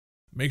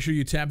Make sure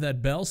you tap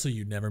that bell so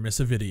you never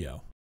miss a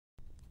video.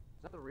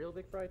 Is that the real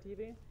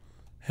BigfryTV?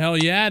 Hell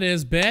yeah, it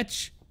is,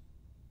 bitch.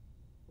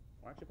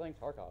 Why aren't you playing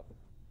Tarkov?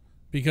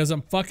 Because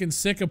I'm fucking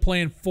sick of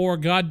playing 4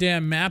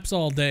 goddamn maps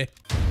all day.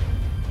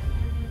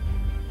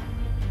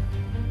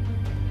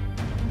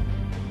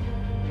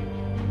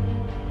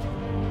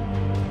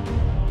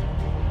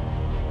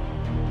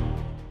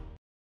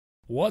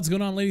 What's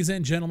going on, ladies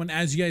and gentlemen?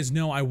 As you guys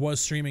know, I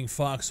was streaming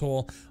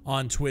Foxhole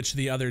on Twitch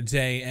the other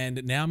day,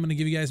 and now I'm going to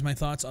give you guys my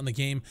thoughts on the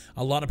game.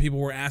 A lot of people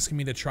were asking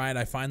me to try it.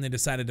 I finally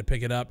decided to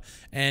pick it up,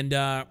 and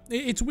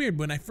it's weird.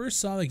 When I first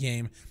saw the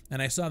game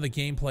and I saw the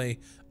gameplay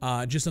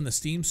just on the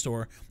Steam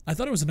store, I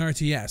thought it was an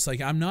RTS.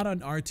 Like, I'm not an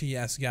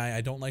RTS guy.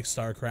 I don't like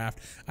StarCraft.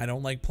 I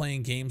don't like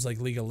playing games like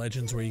League of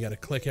Legends where you got to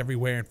click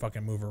everywhere and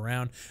fucking move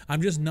around.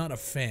 I'm just not a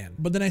fan.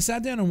 But then I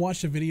sat down and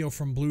watched a video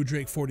from Blue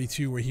Drake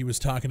 42 where he was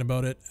talking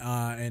about it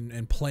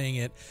and playing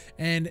it,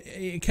 and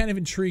it kind of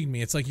intrigued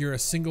me. It's like you're a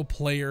single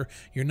player.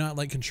 You're not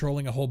like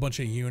controlling a whole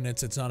bunch of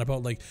units. It's not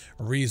about like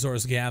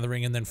resource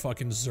gathering and then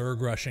fucking Zerg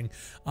rushing.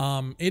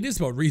 It is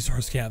about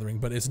resource gathering,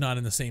 but it's not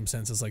in the same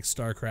sense as like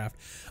StarCraft.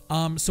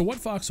 So what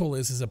Foxhole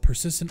is a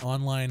persistent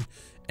online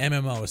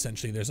MMO.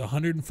 Essentially, there's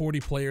 140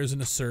 players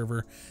in a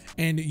server,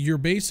 and you're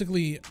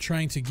basically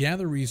trying to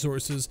gather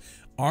resources,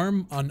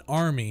 arm an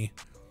army,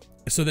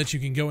 so that you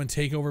can go and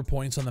take over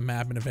points on the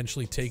map and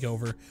eventually take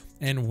over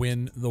and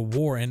win the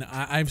war. And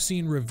I've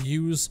seen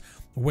reviews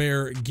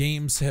where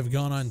games have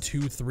gone on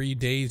 2-3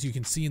 days. You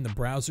can see in the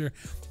browser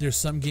there's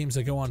some games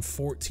that go on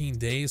 14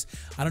 days.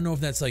 I don't know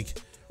if that's like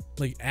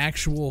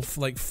actual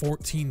like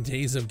 14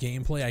 days of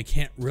gameplay. I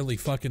can't really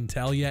fucking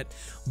tell yet,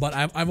 but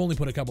I've only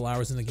put a couple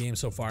hours in the game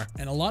so far,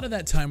 and a lot of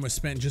that time was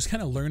spent just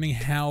kind of learning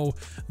how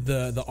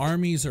the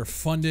armies are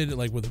funded,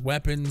 like with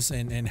weapons,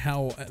 and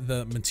how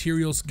the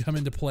materials come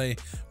into play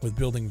with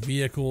building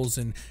vehicles,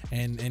 and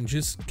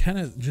just kind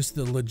of just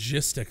the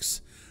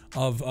logistics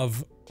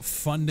of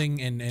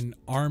funding and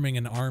arming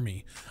an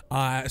army.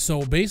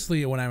 So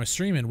basically, when I was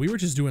streaming, we were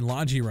just doing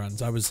logi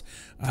runs. I was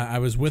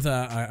with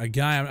a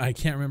guy, I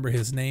can't remember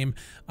his name,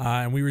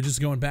 and we were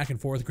just going back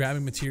and forth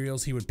grabbing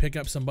materials. He would pick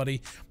up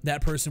somebody,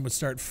 that person would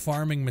start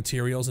farming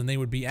materials, and they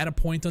would be at a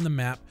point on the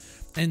map,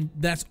 and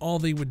that's all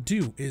they would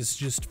do is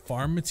just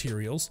farm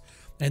materials,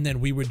 and then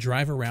we would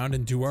drive around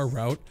and do our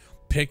route,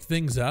 pick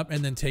things up,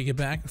 and then take it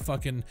back,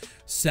 fucking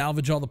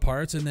salvage all the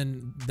parts, and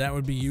then that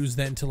would be used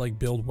then to like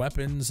build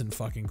weapons and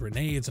fucking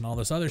grenades and all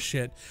this other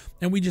shit.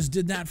 And we just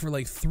did that for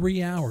like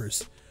 3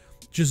 hours.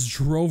 Just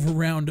drove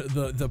around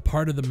the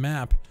part of the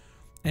map,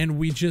 and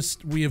we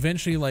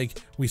eventually, like,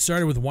 we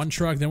started with 1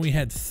 truck, then we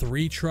had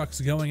 3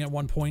 trucks going at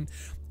one point,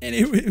 and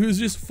it was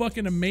just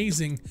fucking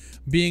amazing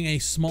being a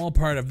small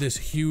part of this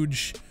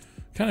huge,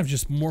 kind of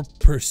just more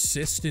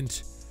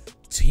persistent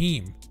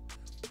team.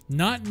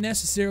 Not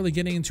necessarily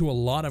getting into a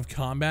lot of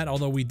combat,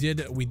 although we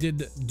did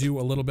do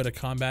a little bit of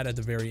combat at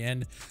the very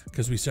end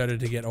because we started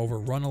to get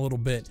overrun a little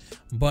bit,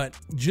 but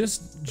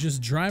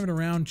just driving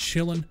around,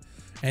 chilling,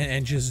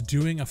 and just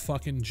doing a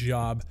fucking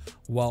job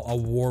while a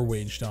war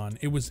waged on.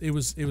 It was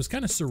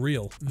kind of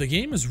surreal. The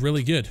game is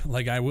really good.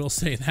 Like, I will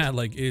say that.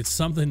 Like, it's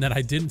something that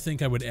I didn't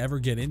think I would ever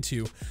get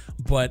into,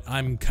 but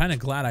I'm kind of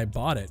glad I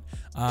bought it.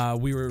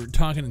 We were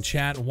talking in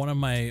chat. One of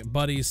my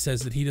buddies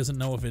says that he doesn't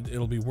know if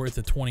it'll be worth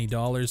the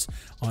 $20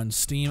 on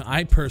Steam.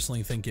 I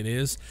personally think it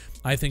is.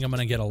 I think I'm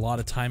gonna get a lot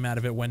of time out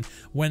of it. When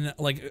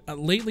like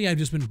lately, I've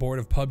just been bored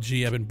of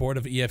PUBG. I've been bored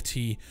of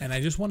EFT, and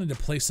I just wanted to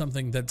play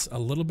something that's a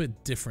little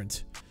bit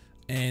different.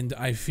 And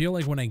I feel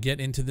like when I get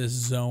into this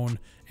zone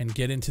and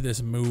get into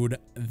this mood,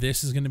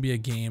 this is going to be a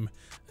game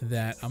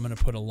that I'm going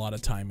to put a lot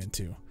of time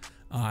into.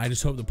 I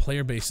just hope the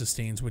player base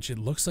sustains, which it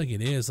looks like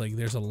it is. Like,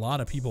 there's a lot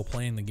of people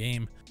playing the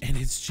game, and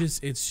it's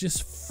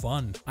just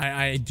fun.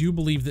 I do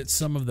believe that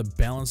some of the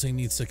balancing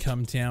needs to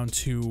come down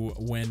to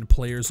when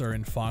players are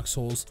in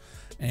foxholes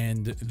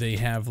and they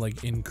have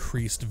like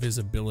increased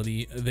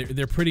visibility.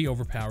 They're pretty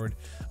overpowered.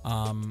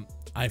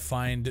 I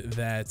find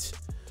that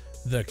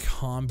the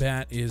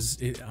combat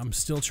I'm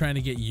still trying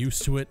to get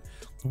used to it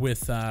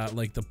with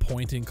like the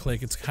point and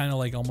click. It's kind of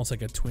like almost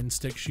like a twin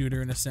stick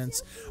shooter in a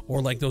sense,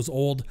 or like those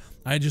old,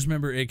 I just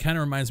remember it kind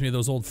of reminds me of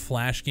those old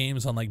flash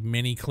games on like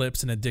mini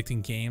clips and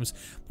addicting games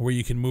where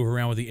you can move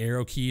around with the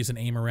arrow keys and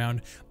aim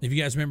around. If you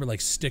guys remember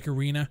like Stick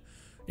Arena,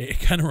 it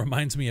kind of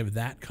reminds me of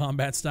that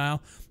combat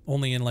style,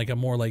 only in like a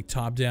more like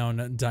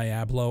top-down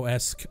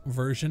Diablo-esque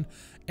version.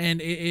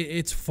 And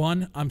it's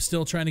fun. I'm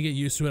still trying to get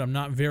used to it. I'm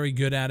not very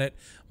good at it,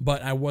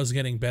 but I was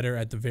getting better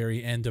at the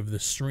very end of the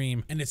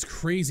stream. And it's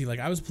crazy. Like,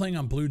 I was playing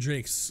on Blue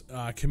Drake's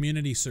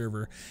community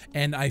server,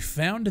 and I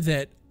found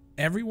that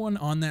everyone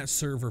on that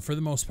server, for the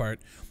most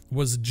part,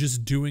 was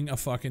just doing a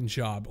fucking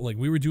job. Like,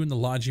 we were doing the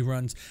logi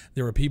runs.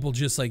 There were people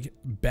just like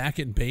back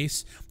at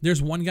base.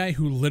 There's one guy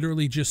who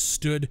literally just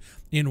stood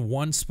in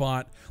one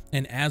spot,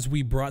 and as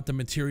we brought the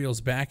materials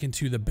back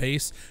into the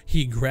base,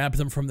 he grabbed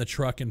them from the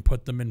truck and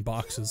put them in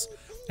boxes.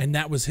 And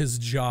that was his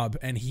job,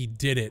 and he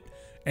did it.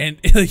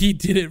 And he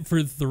did it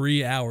for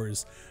 3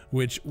 hours,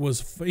 which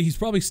was, he's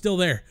probably still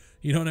there.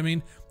 You know what I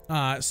mean?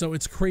 So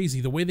it's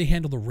crazy. The way they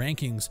handle the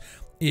rankings,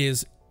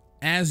 is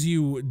as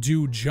you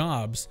do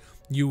jobs,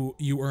 you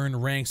earn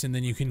ranks, and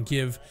then you can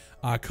give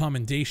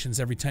commendations.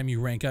 Every time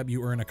you rank up,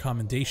 you earn a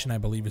commendation, I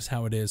believe is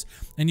how it is.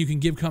 And you can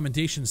give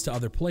commendations to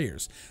other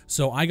players.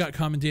 So I got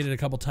commendated a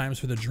couple times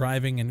for the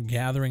driving and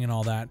gathering and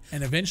all that.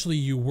 And eventually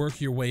you work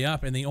your way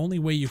up. And the only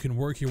way you can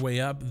work your way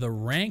up the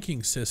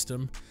ranking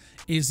system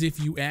is if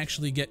you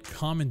actually get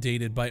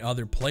commendated by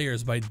other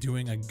players by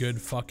doing a good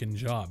fucking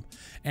job.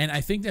 And I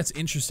think that's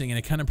interesting, and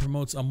it kind of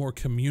promotes a more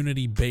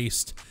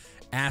community-based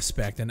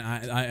aspect. And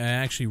I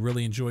actually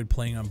really enjoyed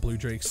playing on Blue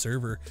Drake's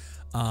server.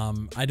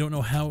 I don't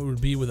know how it would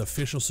be with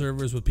official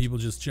servers with people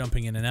just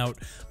jumping in and out,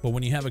 but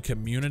when you have a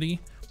community,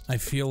 I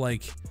feel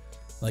like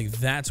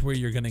that's where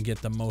you're gonna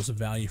get the most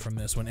value from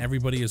this. When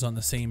everybody is on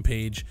the same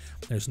page,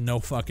 there's no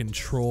fucking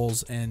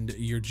trolls, and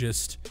you're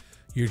just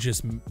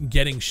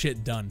getting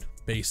shit done,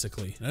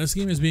 basically. Now, this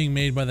game is being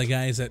made by the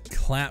guys at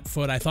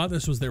Clapfoot. I thought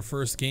this was their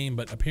first game,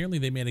 but apparently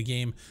they made a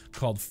game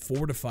called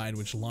Fortified,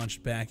 which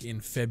launched back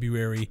in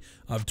February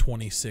of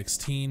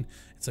 2016.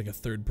 It's like a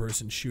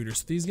third-person shooter.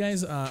 So these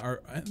guys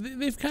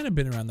they've kind of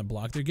been around the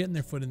block. They're getting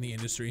their foot in the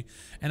industry.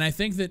 And I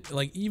think that,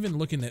 like, even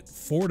looking at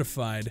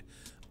Fortified,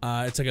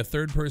 it's like a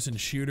third-person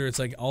shooter. It's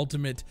like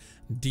ultimate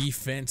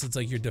defense. It's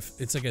like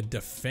it's like a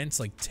defense,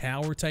 like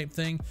tower type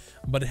thing,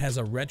 but it has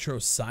a retro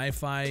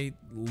sci-fi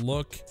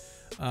look.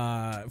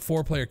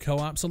 4-player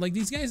co-op. So like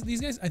these guys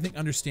I think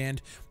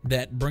understand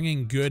that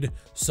bringing good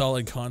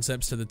solid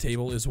concepts to the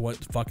table is what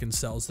fucking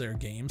sells their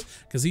games,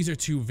 because these are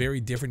two very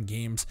different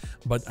games,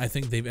 but I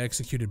think they've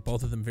executed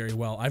both of them very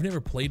well. I've never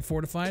played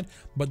Fortified,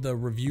 but the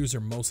reviews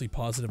are mostly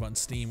positive on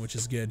Steam, which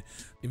is good.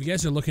 If you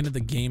guys are looking at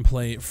the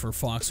gameplay for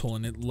Foxhole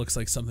and it looks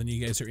like something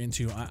you guys are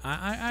into,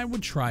 I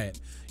would try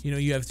it. You know,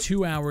 you have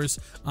 2 hours.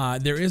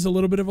 There is a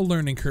little bit of a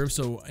learning curve,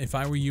 so if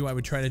I were you, I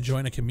would try to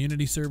join a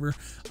community server.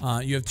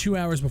 You have 2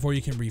 hours before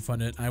you can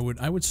refund it. I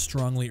would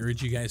strongly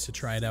urge you guys to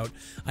try it out.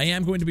 I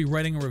am going to be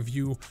writing a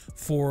review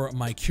for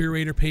my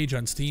curator page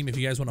on Steam. If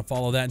you guys want to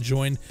follow that,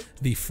 join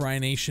the Fry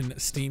Nation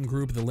Steam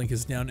group. The link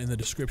is down in the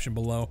description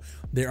below.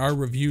 There are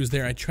reviews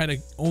there. I try to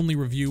only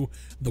review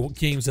the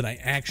games that I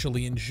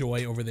actually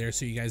enjoy over there,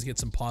 so you guys get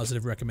some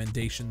positive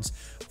recommendations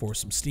for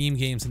some Steam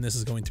games, and this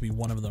is going to be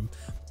one of them.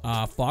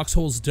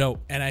 Foxhole's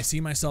dope, and I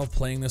see myself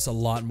playing this a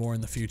lot more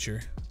in the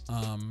future.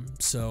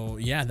 So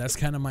yeah, that's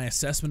kind of my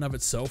assessment of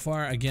it so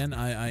far. Again,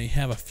 I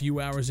have a few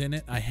hours in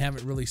it. I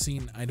haven't really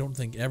seen, I don't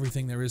think,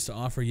 everything there is to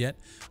offer yet,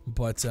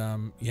 but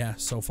yeah,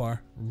 so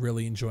far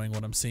really enjoying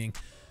what I'm seeing.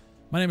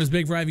 My name is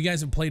BigfryTV. If you guys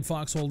have played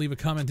Foxhole, leave a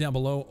comment down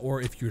below,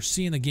 or if you're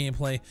seeing the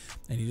gameplay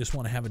and you just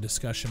want to have a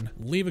discussion,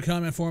 leave a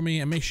comment for me,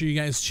 and make sure you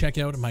guys check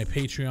out my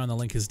Patreon. The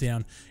link is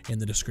down in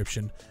the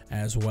description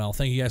as well.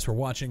 Thank you guys for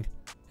watching,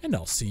 and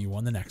I'll see you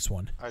on the next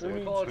one. I do.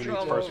 Who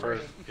needs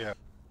first? Yeah.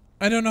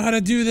 I don't know how to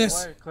do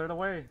this. Clear the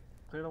way.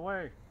 Clear the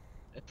way.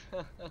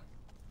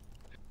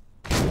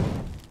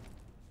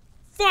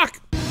 Fuck!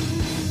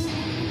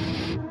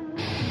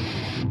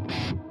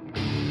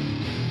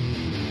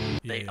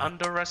 They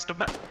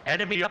underestimate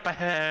enemy up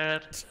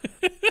ahead.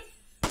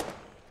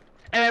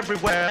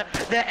 Everywhere,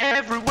 they're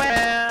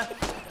everywhere.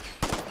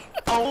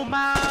 Oh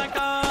my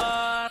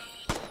god,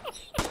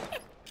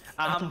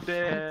 I'm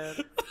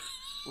dead.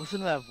 Listen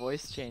to that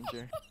voice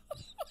changer.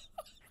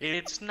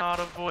 It's not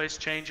a voice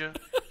changer,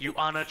 you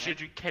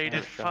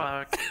uneducated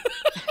fuck.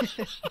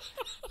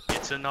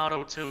 It's an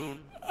auto-tune.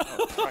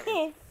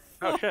 Oh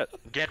shit.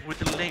 Get with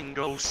the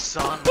lingo,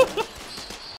 son.